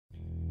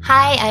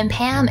Hi, I'm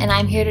Pam, and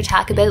I'm here to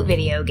talk about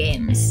video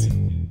games.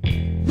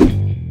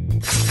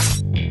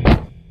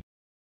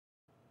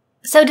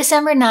 So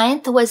December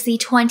 9th was the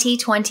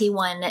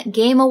 2021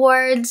 Game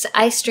Awards.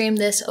 I streamed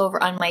this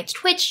over on my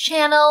Twitch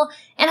channel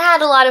and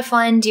had a lot of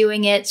fun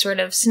doing it, sort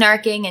of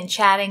snarking and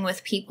chatting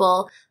with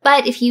people.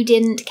 But if you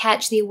didn't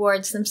catch the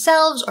awards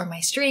themselves or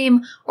my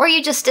stream, or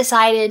you just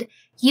decided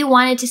you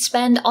wanted to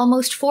spend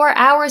almost 4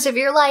 hours of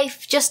your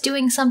life just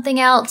doing something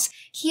else,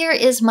 here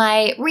is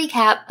my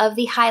recap of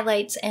the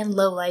highlights and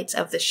lowlights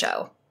of the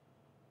show.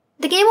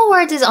 The Game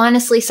Awards is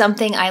honestly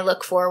something I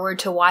look forward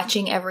to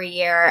watching every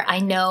year. I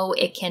know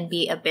it can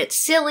be a bit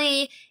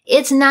silly.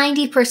 It's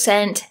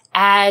 90%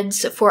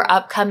 ads for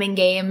upcoming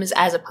games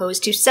as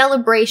opposed to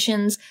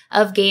celebrations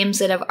of games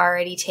that have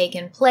already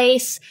taken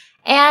place.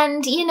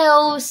 And, you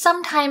know,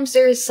 sometimes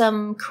there's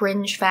some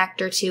cringe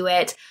factor to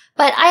it.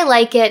 But I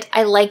like it.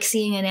 I like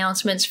seeing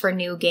announcements for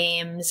new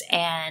games,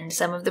 and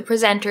some of the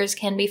presenters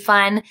can be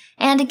fun.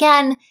 And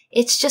again,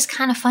 it's just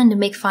kind of fun to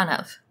make fun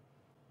of.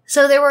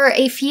 So there were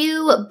a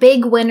few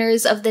big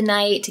winners of the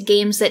night,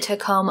 games that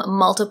took home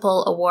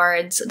multiple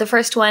awards. The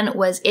first one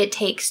was It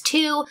Takes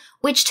Two,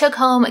 which took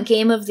home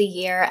Game of the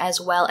Year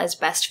as well as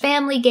Best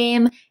Family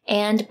Game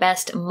and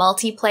Best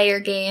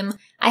Multiplayer Game.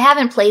 I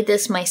haven't played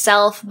this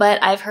myself,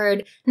 but I've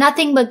heard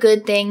nothing but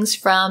good things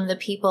from the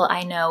people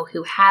I know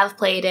who have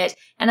played it,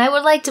 and I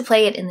would like to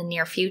play it in the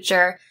near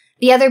future.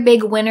 The other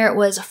big winner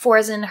was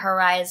Forza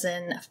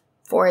Horizon,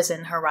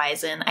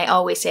 I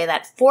always say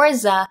that,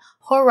 Forza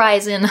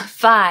Horizon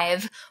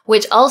 5,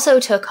 which also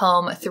took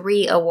home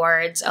 3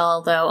 awards,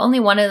 although only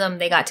one of them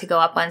they got to go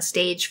up on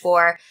stage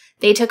for.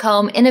 They took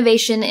home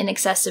Innovation in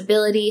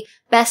Accessibility,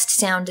 Best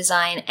Sound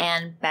Design,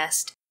 and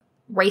Best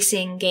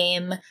Racing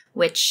Game,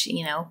 which,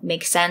 you know,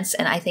 makes sense,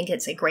 and I think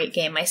it's a great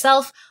game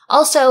myself.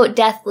 Also,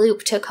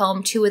 Deathloop took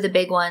home 2 of the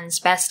big ones,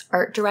 Best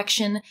Art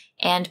Direction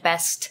and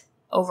Best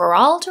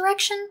Overall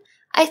Direction,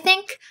 I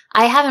think.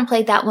 I haven't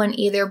played that one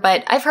either,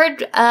 but I've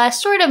heard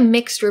sort of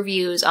mixed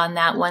reviews on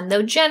that one,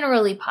 though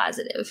generally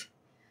positive.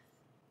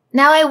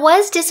 Now, I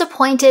was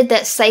disappointed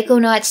that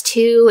Psychonauts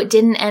 2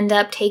 didn't end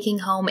up taking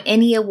home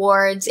any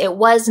awards. It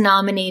was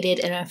nominated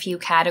in a few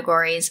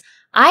categories.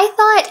 I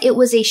thought it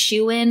was a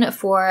shoo-in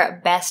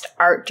for Best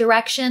Art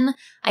Direction.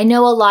 I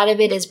know a lot of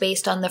it is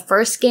based on the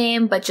first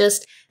game, but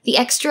just the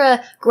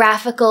extra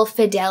graphical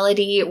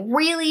fidelity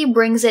really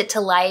brings it to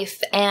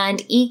life,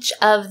 and each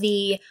of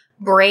the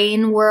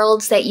brain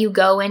worlds that you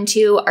go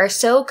into are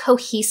so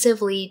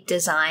cohesively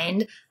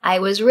designed. I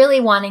was really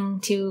wanting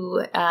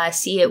to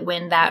see it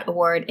win that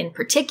award in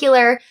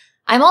particular.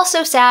 I'm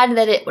also sad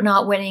that it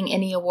not winning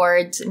any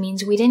awards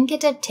means we didn't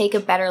get to take a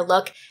better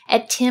look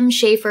at Tim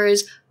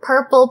Schafer's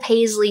purple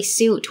paisley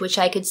suit, which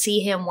I could see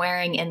him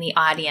wearing in the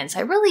audience.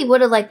 I really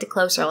would have liked a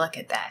closer look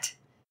at that.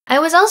 I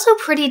was also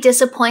pretty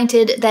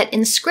disappointed that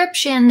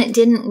Inscription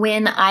didn't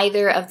win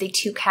either of the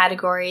 2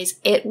 categories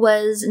it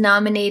was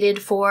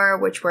nominated for,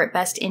 which were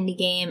Best Indie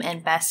Game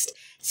and Best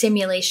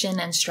Simulation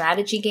and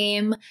Strategy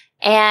Game.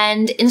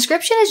 And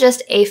Inscription is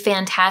just a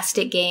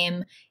fantastic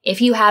game. If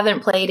you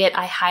haven't played it,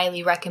 I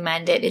highly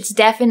recommend it. It's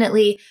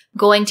definitely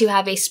going to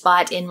have a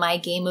spot in my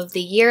Game of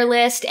the Year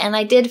list, and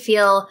I did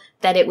feel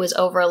that it was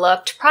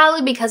overlooked,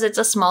 probably because it's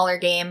a smaller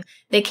game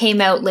that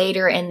came out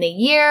later in the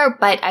year,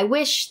 but I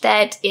wish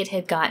that it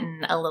had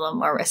gotten a little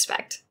more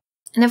respect.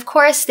 And of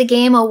course, the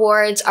Game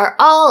Awards are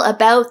all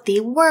about the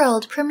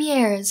world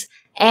premieres,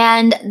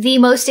 and the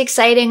most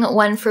exciting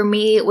one for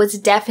me was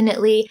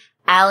definitely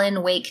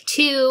Alan Wake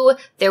 2.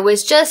 There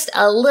was just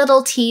a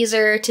little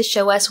teaser to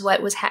show us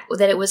what was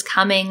that it was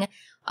coming.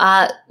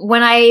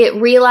 When I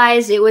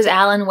realized it was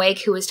Alan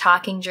Wake who was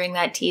talking during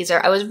that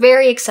teaser, I was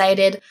very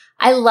excited.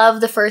 I love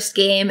the first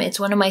game. It's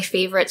one of my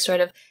favorite sort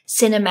of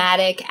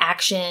cinematic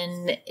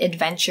action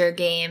adventure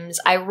games.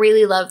 I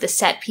really love the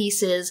set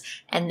pieces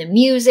and the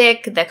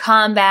music, the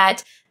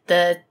combat,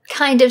 the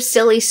kind of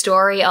silly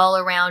story all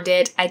around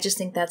it. I just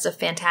think that's a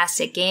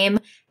fantastic game,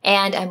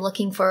 and I'm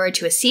looking forward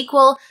to a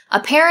sequel.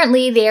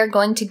 Apparently, they are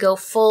going to go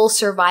full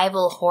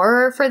survival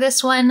horror for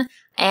this one,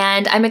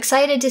 and I'm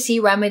excited to see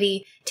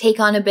Remedy take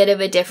on a bit of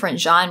a different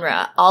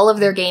genre. All of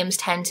their games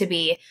tend to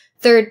be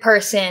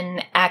third-person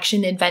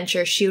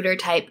action-adventure shooter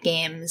type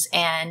games,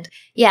 and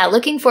yeah,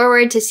 looking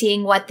forward to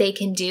seeing what they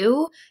can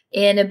do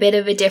in a bit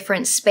of a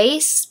different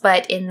space,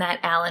 but in that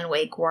Alan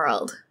Wake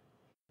world.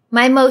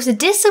 My most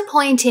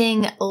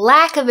disappointing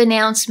lack of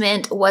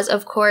announcement was,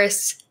 of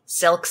course,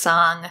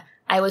 Silksong.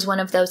 I was one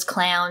of those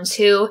clowns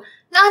who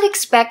not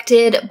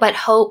expected, but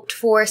hoped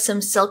for some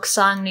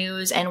Silksong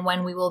news and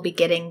when we will be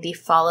getting the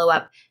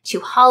follow-up to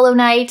Hollow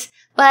Knight,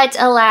 but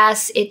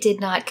alas, it did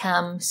not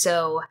come,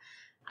 so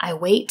I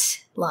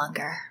wait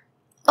longer.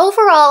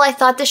 Overall, I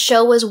thought the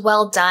show was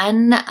well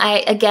done.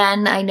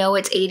 I know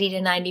it's 80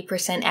 to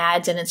 90%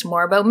 ads and it's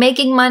more about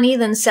making money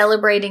than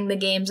celebrating the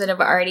games that have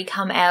already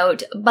come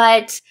out,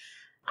 but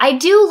I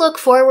do look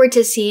forward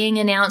to seeing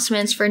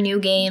announcements for new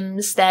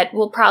games that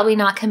will probably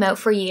not come out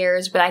for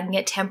years, but I can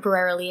get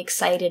temporarily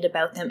excited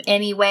about them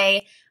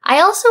anyway. I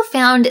also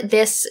found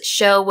this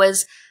show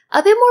was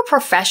a bit more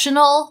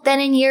professional than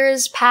in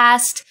years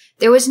past.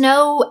 There was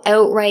no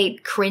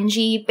outright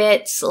cringy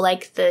bits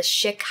like the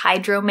Chic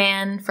Hydro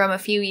Man from a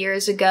few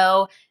years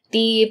ago.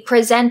 The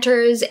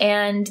presenters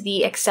and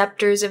the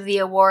acceptors of the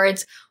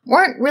awards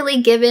weren't really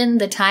given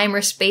the time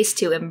or space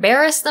to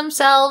embarrass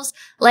themselves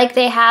like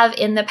they have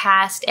in the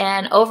past,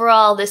 and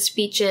overall the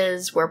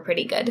speeches were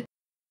pretty good.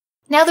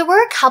 Now, there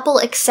were a couple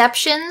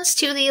exceptions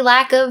to the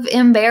lack of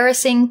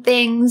embarrassing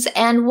things,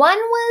 and one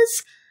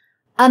was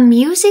a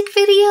music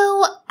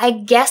video.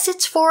 I guess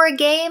it's for a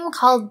game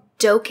called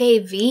Doke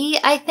V,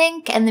 I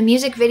think, and the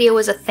music video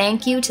was a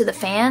thank you to the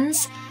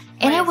fans.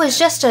 And it was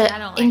just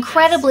an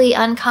incredibly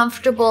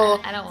uncomfortable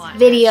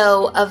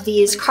video of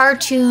these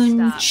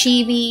cartoon,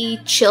 chibi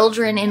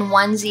children in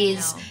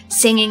onesies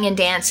singing and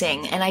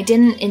dancing, and I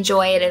didn't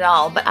enjoy it at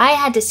all, but I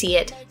had to see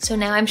it, so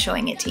now I'm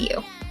showing it to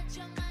you.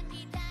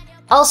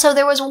 Also,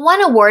 there was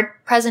one award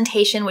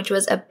presentation which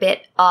was a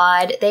bit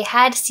odd. They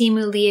had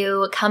Simu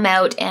Liu come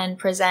out and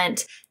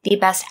present the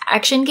best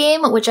action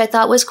game, which I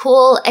thought was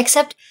cool,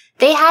 except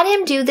they had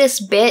him do this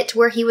bit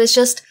where he was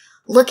just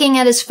looking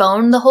at his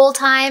phone the whole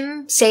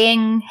time,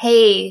 saying,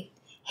 hey,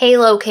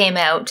 Halo came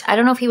out. I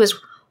don't know if he was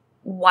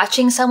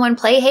watching someone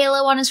play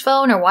Halo on his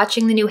phone or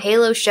watching the new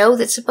Halo show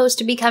that's supposed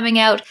to be coming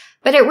out,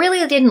 but it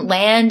really didn't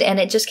land, and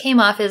it just came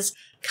off as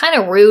kind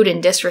of rude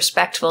and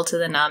disrespectful to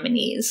the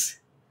nominees.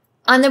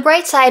 On the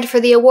bright side, for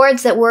the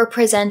awards that were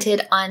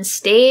presented on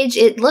stage,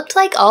 it looked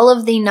like all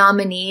of the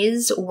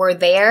nominees were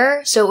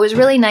there, so it was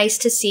really nice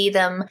to see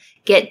them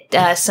get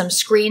some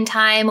screen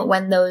time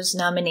when those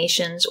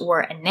nominations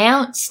were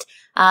announced.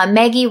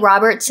 Maggie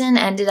Robertson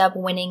ended up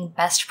winning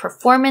Best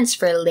Performance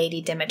for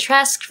Lady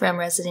Dimitrescu from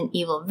Resident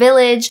Evil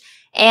Village,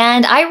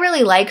 and I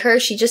really like her.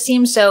 She just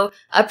seems so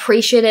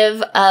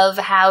appreciative of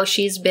how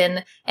she's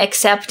been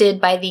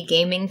accepted by the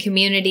gaming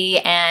community,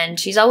 and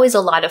she's always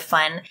a lot of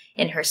fun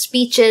in her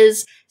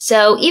speeches.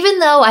 So even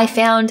though I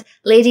found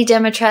Lady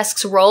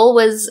Dimitrescu's role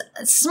was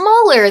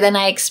smaller than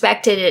I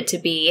expected it to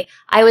be,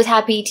 I was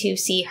happy to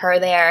see her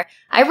there.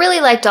 I really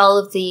liked all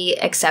of the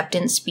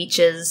acceptance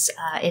speeches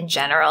in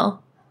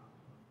general.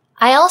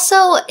 I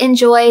also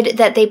enjoyed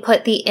that they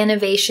put the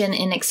innovation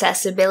in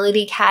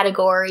accessibility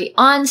category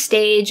on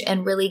stage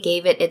and really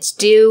gave it its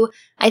due.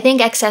 I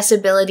think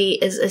accessibility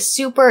is a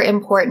super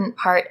important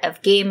part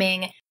of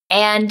gaming,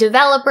 and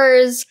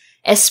developers,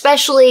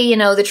 especially, the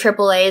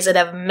AAAs that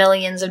have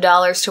millions of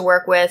dollars to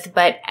work with,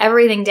 but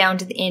everything down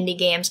to the indie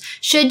games,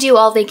 should do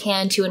all they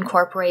can to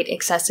incorporate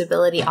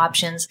accessibility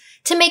options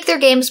to make their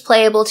games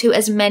playable to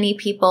as many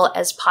people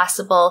as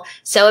possible.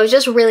 So I was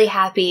just really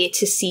happy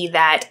to see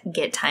that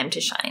get time to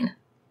shine.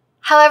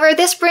 However,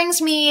 this brings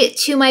me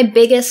to my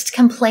biggest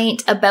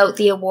complaint about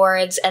the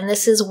awards, and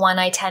this is one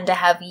I tend to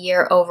have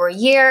year over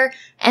year,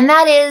 and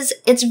that is,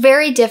 it's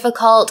very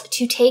difficult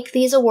to take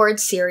these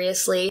awards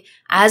seriously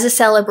as a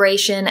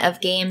celebration of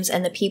games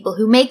and the people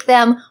who make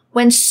them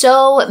when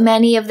so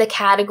many of the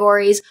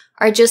categories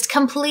are just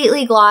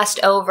completely glossed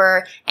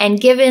over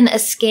and given a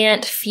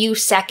scant few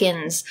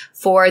seconds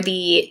for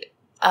the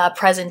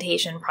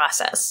presentation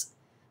process.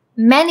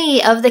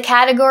 Many of the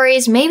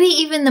categories, maybe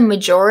even the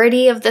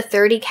majority of the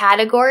 30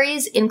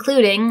 categories,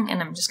 including,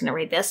 and I'm just going to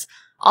read this,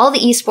 all the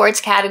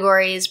esports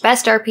categories,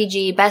 best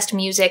RPG, best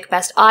music,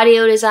 best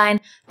audio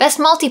design, best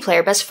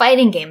multiplayer, best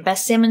fighting game,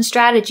 best sim and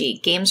strategy,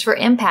 games for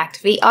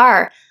impact,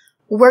 VR,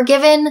 were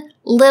given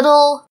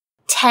little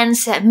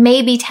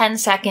maybe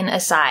 10-second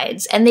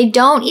asides, and they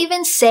don't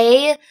even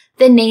say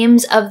the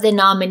names of the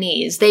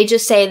nominees. They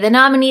just say the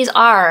nominees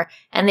are,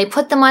 and they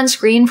put them on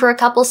screen for a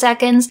couple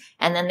seconds,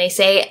 and then they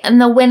say, and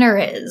the winner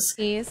is.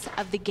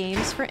 Of the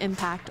Games for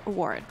Impact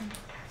Award.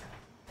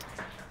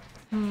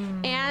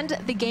 And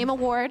the Game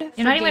Award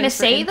You're not even going to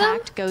say them?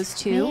 Goes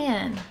to...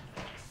 Man.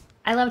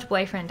 I loved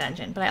Boyfriend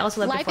Dungeon, but I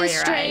also loved Before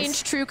Your Eyes. Life is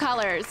Strange, True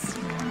Colors.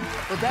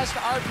 For Best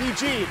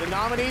RPG, the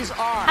nominees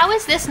are... How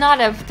is this not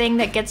a thing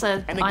that gets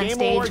a and the on Game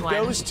stage Award one?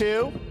 Goes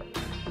to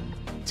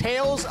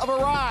Tales of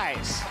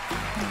Arise.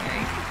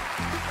 Okay.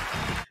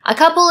 A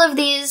couple of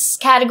these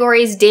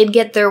categories did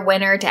get their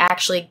winner to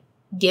actually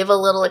give a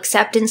little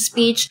acceptance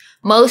speech.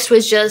 Most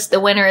was just, the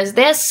winner is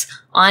this,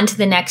 on to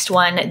the next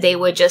one. They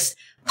would just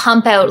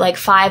pump out like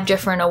 5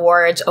 different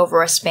awards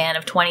over a span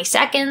of 20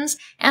 seconds,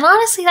 and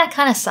honestly, that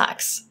kind of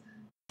sucks.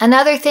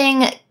 Another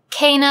thing,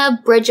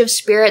 Kena, Bridge of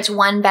Spirits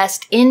won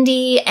Best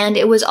Indie, and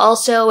it was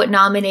also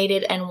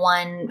nominated and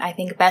won, I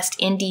think, Best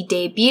Indie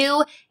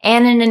Debut.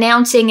 And in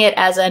announcing it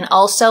as an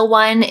also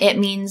won, it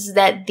means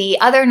that the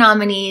other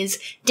nominees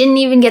didn't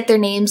even get their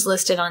names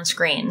listed on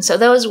screen. So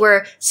those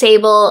were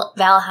Sable,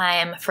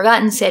 Valheim,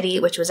 Forgotten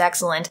City, which was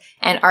excellent,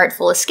 and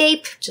Artful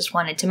Escape. Just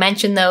wanted to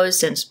mention those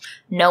since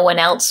no one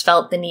else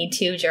felt the need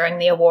to during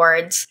the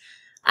awards.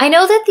 I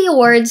know that the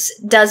awards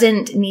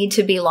doesn't need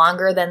to be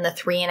longer than the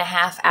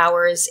 3.5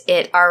 hours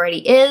it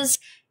already is,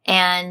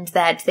 and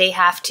that they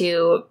have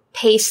to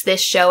pace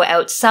this show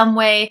out some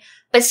way,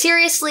 But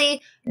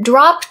seriously,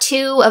 drop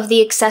 2 of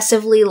the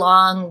excessively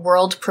long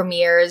world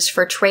premieres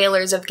for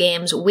trailers of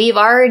games we've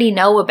already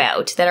know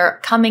about that are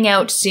coming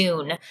out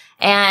soon.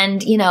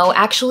 And,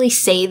 actually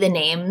say the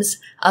names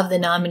of the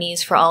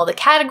nominees for all the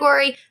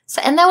category.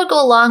 And that would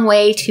go a long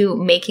way to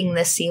making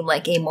this seem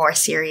like a more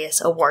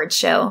serious awards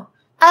show.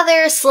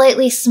 Other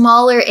slightly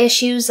smaller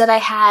issues that I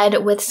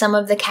had with some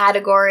of the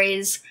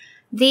categories: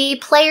 the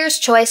Player's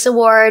Choice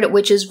Award,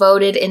 which is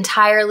voted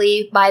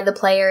entirely by the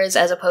players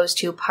as opposed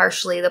to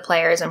partially the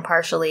players and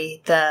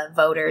partially the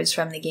voters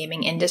from the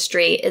gaming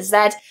industry, is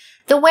that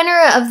the winner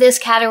of this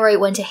category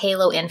went to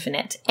Halo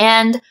Infinite.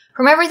 And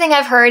from everything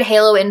I've heard,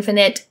 Halo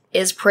Infinite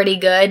is pretty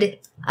good.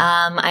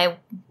 I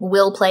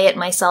will play it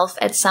myself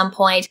at some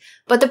point.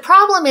 But the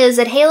problem is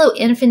that Halo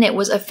Infinite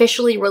was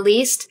officially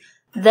released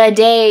the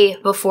day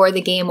before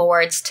the Game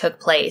Awards took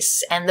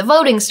place, and the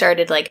voting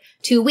started like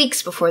 2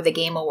 weeks before the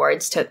Game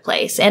Awards took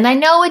place. And I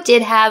know it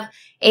did have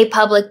a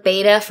public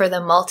beta for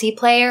the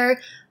multiplayer,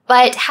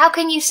 but how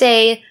can you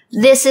say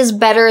this is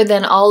better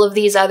than all of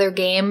these other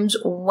games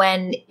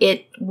when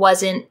it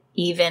wasn't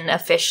even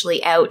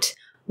officially out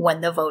when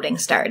the voting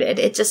started?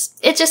 It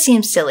just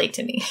seems silly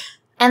to me.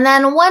 And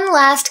then one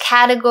last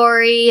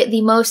category,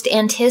 the most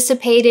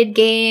anticipated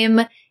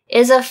game,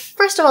 is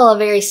first of all, a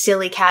very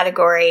silly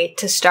category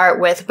to start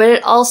with, but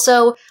it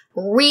also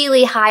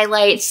really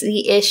highlights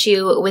the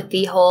issue with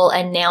the whole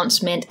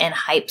announcement and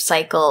hype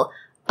cycle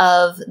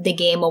of the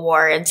Game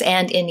Awards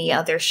and any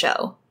other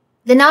show.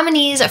 The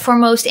nominees for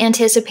most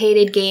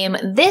anticipated game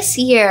this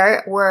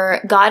year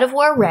were God of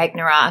War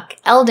Ragnarok,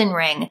 Elden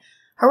Ring,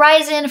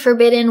 Horizon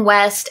Forbidden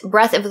West,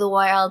 Breath of the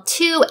Wild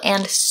 2,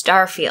 and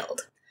Starfield.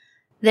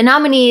 The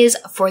nominees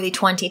for the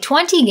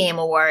 2020 Game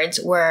Awards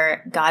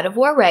were God of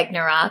War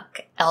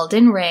Ragnarok,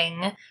 Elden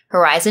Ring,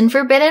 Horizon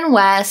Forbidden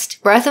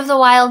West, Breath of the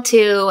Wild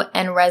 2,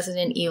 and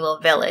Resident Evil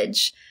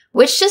Village,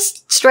 which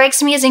just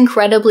strikes me as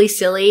incredibly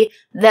silly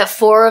that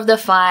 4 of the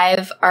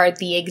 5 are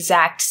the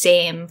exact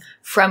same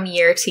from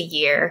year to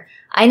year.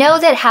 I know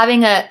that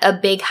having a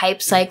big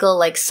hype cycle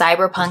like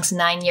Cyberpunk's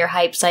 9-year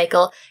hype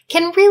cycle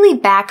can really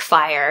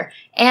backfire,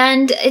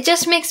 and it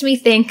just makes me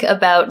think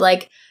about,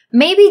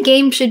 maybe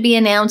games should be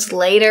announced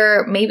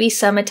later, maybe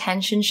some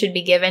attention should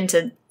be given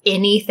to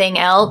anything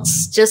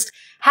else. Just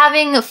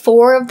having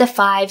 4 of the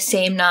 5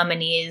 same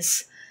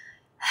nominees,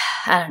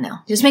 I don't know,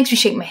 just makes me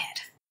shake my head.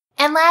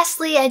 And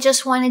lastly, I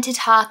just wanted to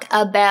talk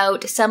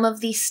about some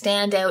of the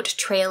standout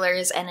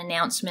trailers and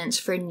announcements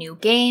for new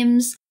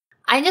games.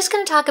 I'm just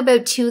going to talk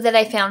about 2 that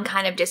I found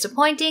kind of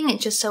disappointing,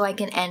 just so I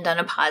can end on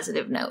a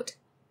positive note.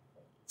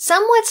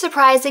 Somewhat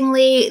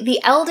surprisingly, the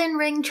Elden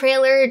Ring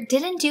trailer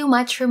didn't do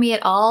much for me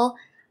at all.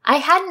 I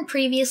hadn't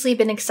previously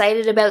been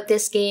excited about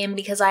this game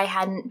because I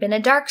hadn't been a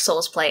Dark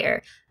Souls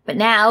player, but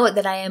now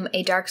that I am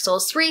a Dark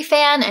Souls 3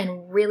 fan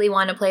and really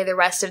want to play the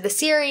rest of the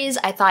series,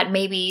 I thought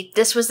maybe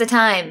this was the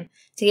time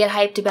to get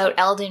hyped about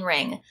Elden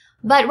Ring.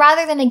 But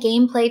rather than a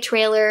gameplay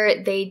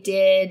trailer, they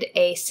did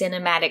a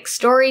cinematic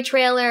story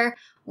trailer,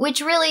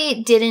 which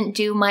really didn't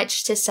do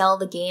much to sell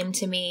the game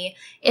to me.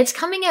 It's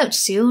coming out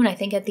soon, I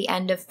think at the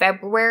end of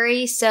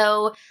February,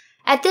 so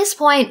at this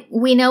point,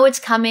 we know it's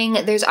coming.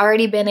 There's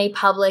already been a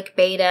public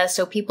beta,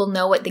 so people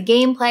know what the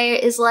gameplay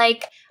is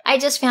like. I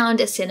just found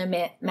a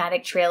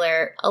cinematic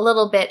trailer a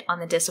little bit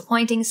on the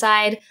disappointing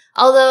side.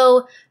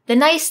 Although, the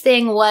nice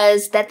thing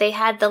was that they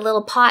had the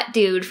little pot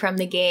dude from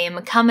the game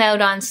come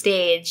out on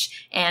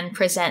stage and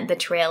present the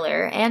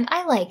trailer, and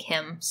I like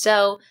him,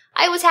 so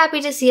I was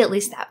happy to see at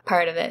least that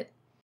part of it.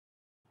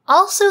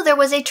 Also, there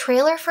was a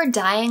trailer for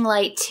Dying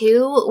Light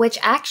 2, which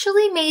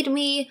actually made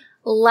me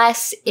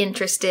less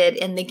interested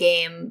in the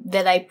game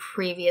than I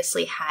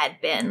previously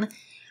had been.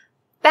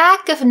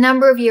 Back a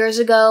number of years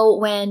ago,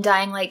 when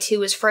Dying Light 2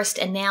 was first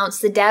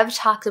announced, the dev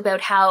talked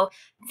about how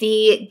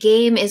the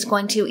game is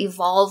going to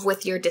evolve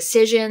with your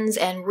decisions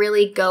and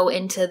really go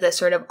into the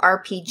sort of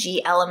RPG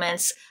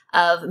elements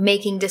of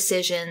making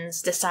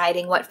decisions,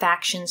 deciding what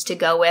factions to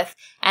go with.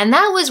 And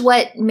that was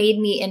what made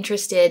me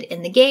interested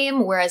in the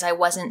game, whereas I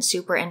wasn't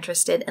super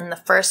interested in the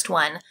first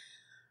one.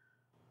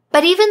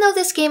 But even though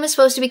this game is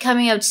supposed to be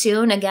coming out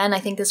soon, again, I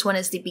think this one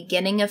is the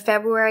beginning of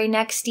February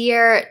next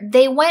year,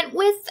 they went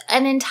with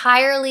an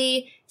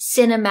entirely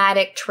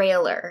cinematic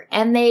trailer.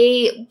 And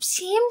they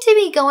seem to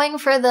be going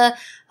for the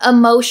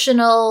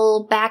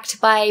emotional, backed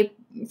by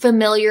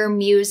familiar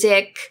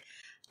music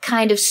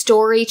kind of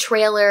story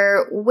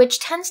trailer, which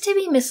tends to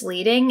be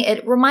misleading.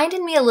 It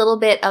reminded me a little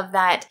bit of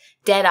that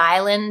Dead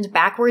Island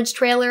backwards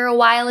trailer a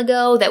while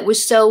ago that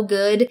was so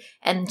good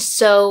and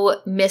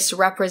so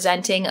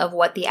misrepresenting of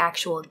what the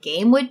actual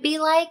game would be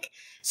like.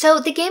 So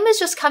the game is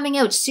just coming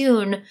out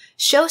soon.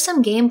 Show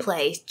some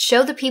gameplay.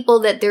 Show the people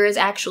that there is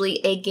actually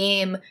a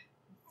game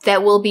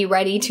that will be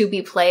ready to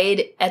be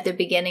played at the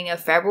beginning of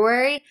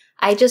February.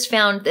 I just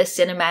found this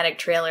cinematic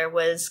trailer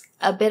was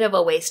a bit of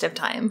a waste of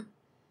time.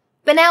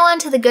 But now on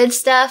to the good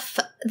stuff.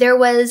 There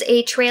was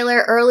a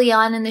trailer early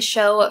on in the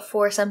show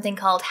for something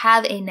called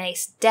Have a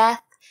Nice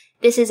Death.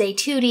 This is a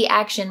 2D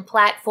action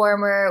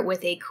platformer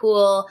with a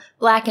cool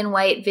black and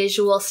white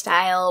visual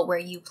style where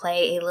you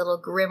play a little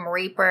Grim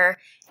Reaper,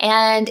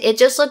 and it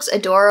just looks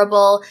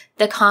adorable.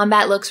 The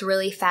combat looks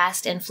really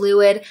fast and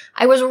fluid.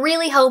 I was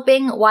really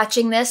hoping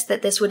watching this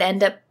that this would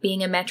end up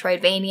being a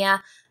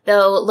Metroidvania,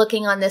 though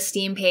looking on the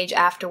Steam page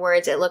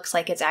afterwards, it looks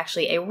like it's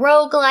actually a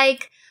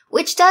roguelike,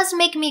 which does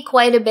make me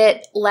quite a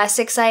bit less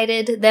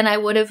excited than I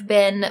would have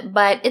been,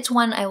 but it's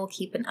one I will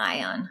keep an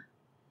eye on.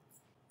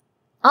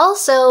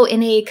 Also,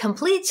 in a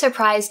complete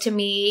surprise to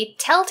me,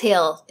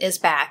 Telltale is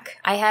back.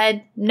 I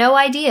had no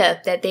idea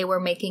that they were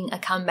making a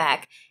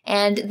comeback,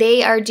 and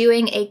they are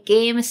doing a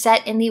game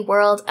set in the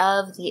world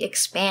of The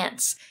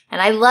Expanse.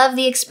 And I love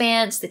The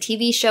Expanse. The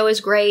TV show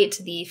is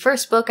great. The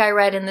first book I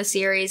read in the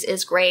series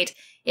is great.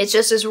 It's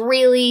just this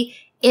really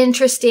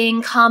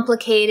interesting,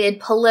 complicated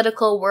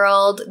political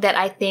world that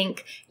I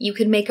think you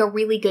could make a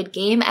really good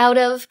game out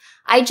of.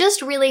 I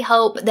just really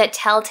hope that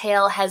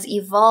Telltale has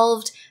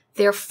evolved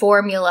their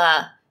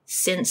formula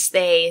since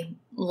they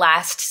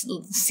last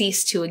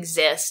ceased to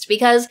exist,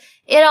 because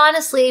it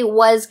honestly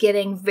was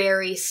getting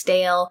very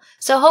stale.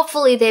 So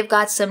hopefully they've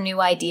got some new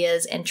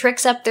ideas and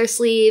tricks up their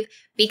sleeve,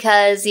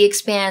 because The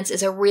Expanse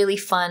is a really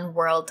fun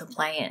world to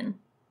play in.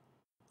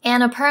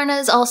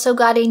 Annapurna's also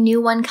got a new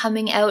one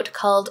coming out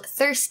called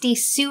Thirsty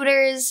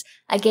Suitors,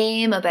 a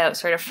game about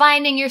sort of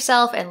finding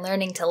yourself and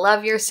learning to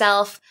love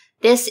yourself.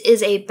 This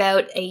is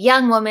about a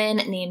young woman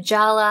named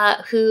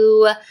Jala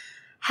who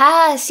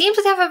seems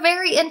to have a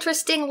very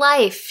interesting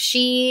life.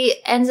 She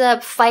ends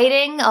up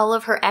fighting all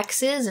of her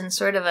exes in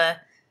sort of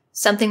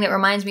something that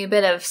reminds me a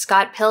bit of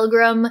Scott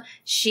Pilgrim.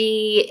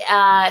 She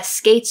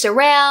skates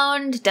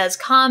around, does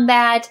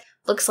combat.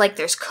 Looks like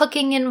there's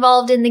cooking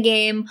involved in the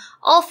game,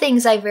 all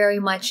things I very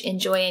much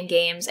enjoy in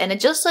games, and it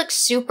just looks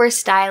super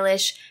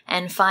stylish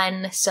and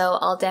fun, so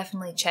I'll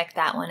definitely check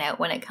that one out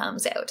when it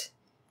comes out.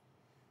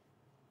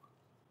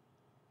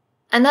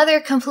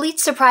 Another complete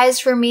surprise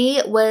for me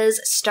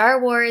was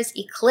Star Wars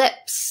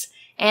Eclipse,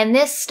 and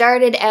this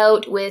started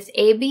out with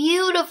a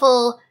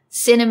beautiful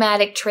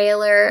cinematic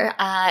trailer.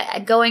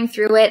 Going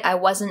through it, I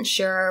wasn't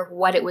sure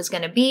what it was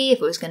going to be, if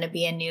it was going to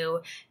be a new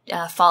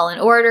Fallen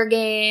Order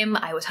game.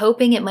 I was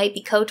hoping it might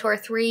be KOTOR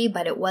 3,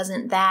 but it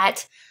wasn't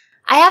that.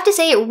 I have to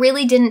say it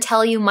really didn't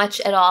tell you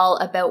much at all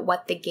about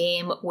what the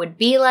game would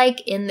be like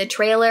in the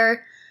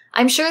trailer.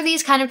 I'm sure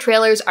these kind of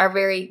trailers are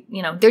very,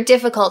 they're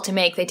difficult to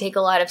make. They take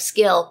a lot of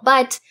skill,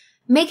 but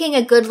making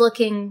a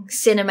good-looking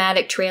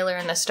cinematic trailer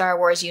in the Star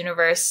Wars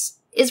universe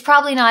is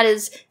probably not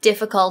as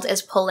difficult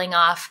as pulling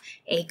off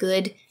a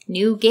good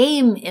new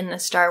game in the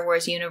Star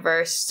Wars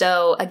universe.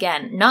 So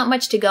again, not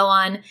much to go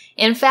on.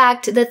 In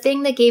fact, the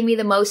thing that gave me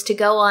the most to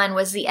go on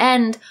was the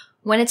end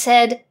when it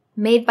said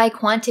made by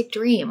Quantic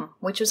Dream,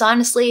 which was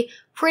honestly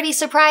pretty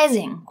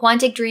surprising.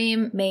 Quantic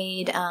Dream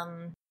made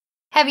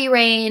Heavy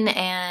Rain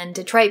and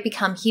Detroit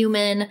Become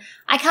Human.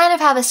 I kind of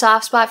have a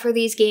soft spot for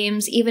these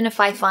games, even if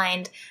I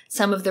find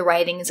some of the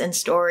writings and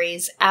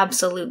stories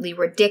absolutely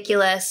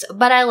ridiculous,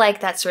 but I like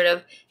that sort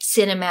of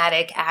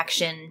cinematic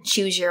action,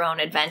 choose your own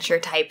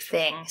adventure type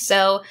thing.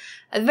 So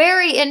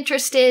very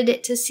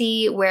interested to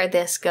see where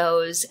this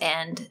goes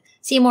and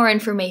see more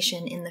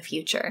information in the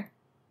future.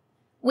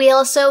 We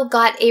also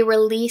got a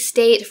release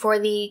date for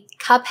the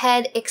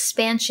Cuphead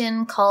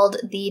expansion called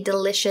The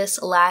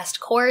Delicious Last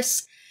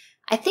Course.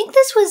 I think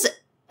this was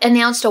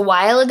announced a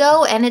while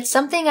ago, and it's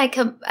something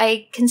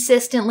I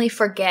consistently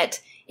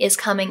forget is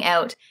coming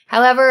out.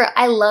 However,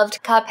 I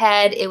loved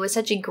Cuphead. It was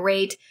such a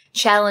great,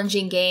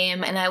 challenging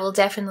game, and I will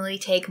definitely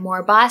take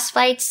more boss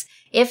fights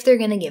if they're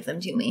going to give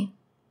them to me.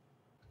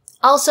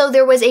 Also,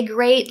 there was a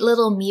great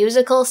little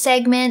musical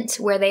segment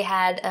where they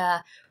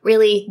had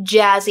really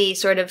jazzy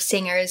sort of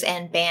singers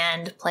and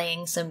band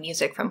playing some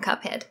music from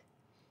Cuphead.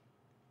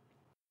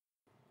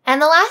 And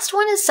the last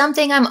one is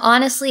something I'm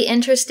honestly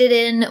interested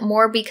in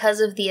more because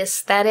of the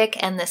aesthetic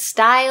and the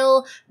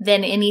style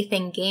than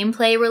anything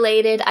gameplay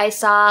related I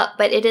saw,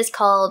 but it is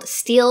called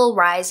Steel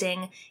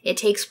Rising. It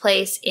takes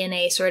place in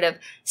a sort of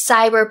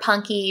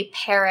cyberpunky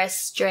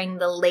Paris during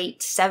the late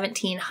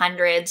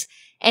 1700s,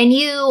 and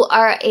you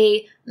are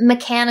a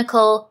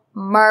mechanical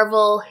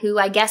marvel who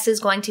I guess is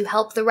going to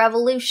help the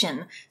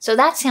revolution. So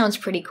that sounds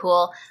pretty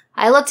cool.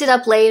 I looked it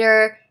up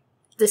later.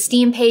 The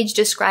Steam page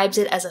describes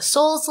it as a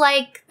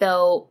Souls-like,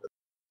 though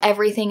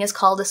everything is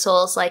called a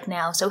Souls-like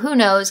now, so who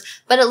knows,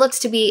 but it looks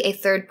to be a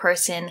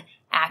third-person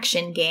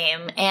action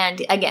game,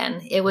 and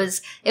again, it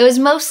was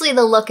mostly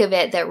the look of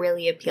it that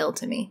really appealed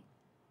to me.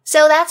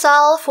 So that's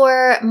all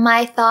for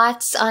my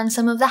thoughts on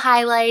some of the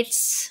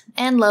highlights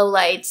and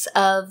lowlights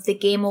of the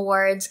Game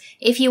Awards.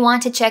 If you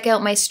want to check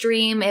out my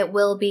stream, it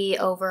will be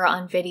over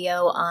on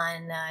video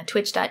on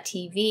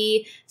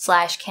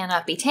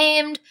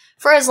twitch.tv/cannotbetamed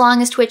for as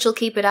long as Twitch will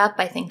keep it up.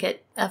 I think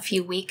a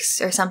few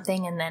weeks or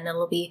something, and then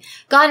it'll be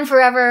gone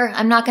forever.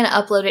 I'm not going to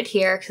upload it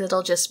here because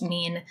it'll just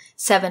mean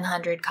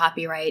 700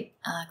 copyright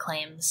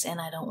claims, and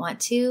I don't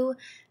want to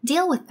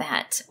deal with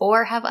that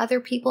or have other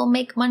people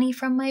make money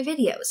from my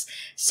videos.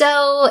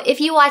 So if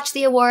you watch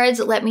the awards,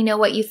 let me know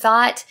what you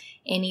thought.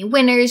 any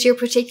winners you're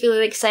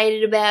particularly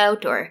excited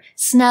about, or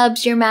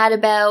snubs you're mad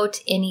about,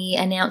 any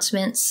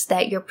announcements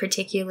that you're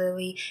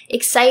particularly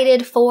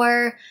excited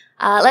for,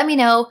 let me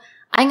know.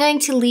 I'm going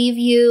to leave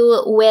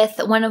you with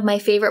one of my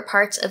favorite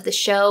parts of the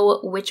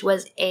show, which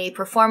was a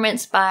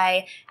performance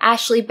by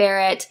Ashley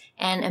Barrett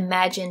and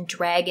Imagine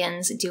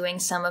Dragons doing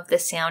some of the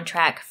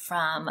soundtrack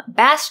from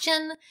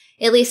Bastion.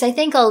 At least I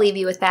think I'll leave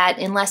you with that,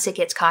 unless it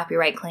gets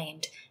copyright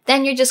claimed.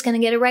 Then you're just going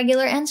to get a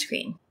regular end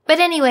screen. But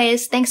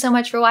anyways, thanks so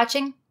much for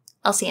watching.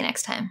 I'll see you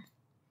next time.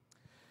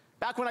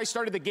 Back when I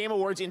started the Game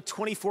Awards in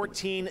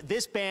 2014,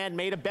 this band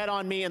made a bet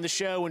on me and the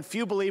show, and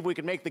few believed we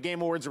could make the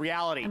Game Awards a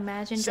reality.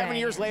 Imagine 7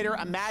 years Dragons.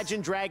 later,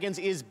 Imagine Dragons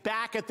is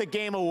back at the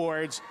Game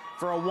Awards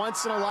for a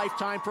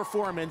once-in-a-lifetime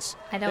performance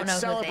I don't know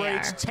that who they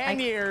celebrates are. 10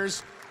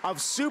 years of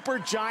super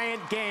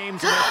giant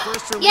games and their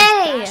first release,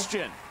 Yay!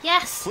 Bastion.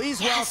 Yes! Please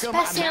yes,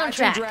 welcome best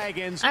Imagine soundtrack.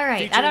 Dragons. All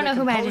right, I featuring don't know the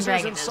who Imagine composers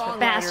Dragons and is, but songwriters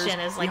Bastion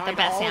is like the behind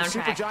best all of soundtrack.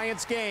 Super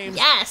Giants games.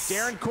 Yes!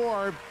 Darren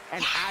Korb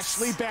and Yes.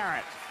 Ashley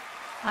Barrett.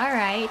 All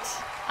right.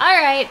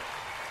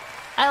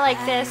 I like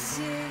this.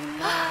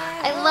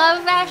 I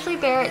love Ashley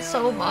Barrett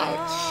so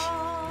much.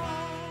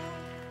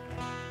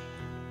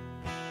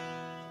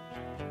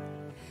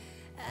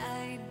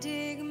 I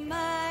dig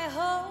my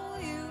hole,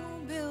 you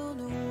build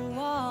a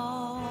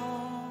wall.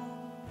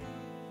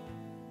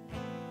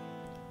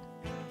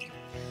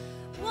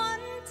 One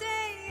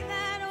day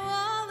that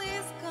wall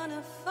is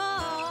gonna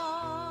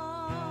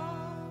fall.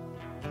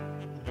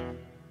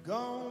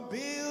 Gonna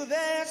build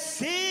that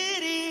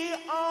city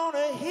on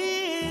a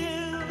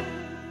hill.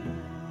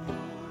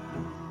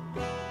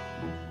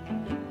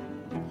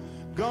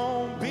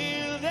 Gonna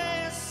build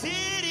that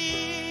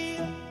city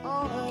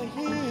on a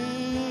hill.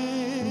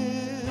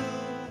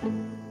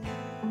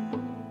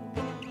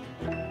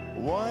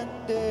 One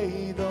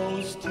day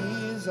those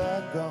tears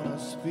are gonna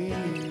spill.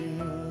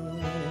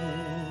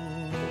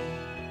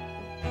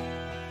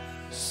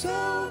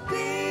 So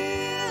be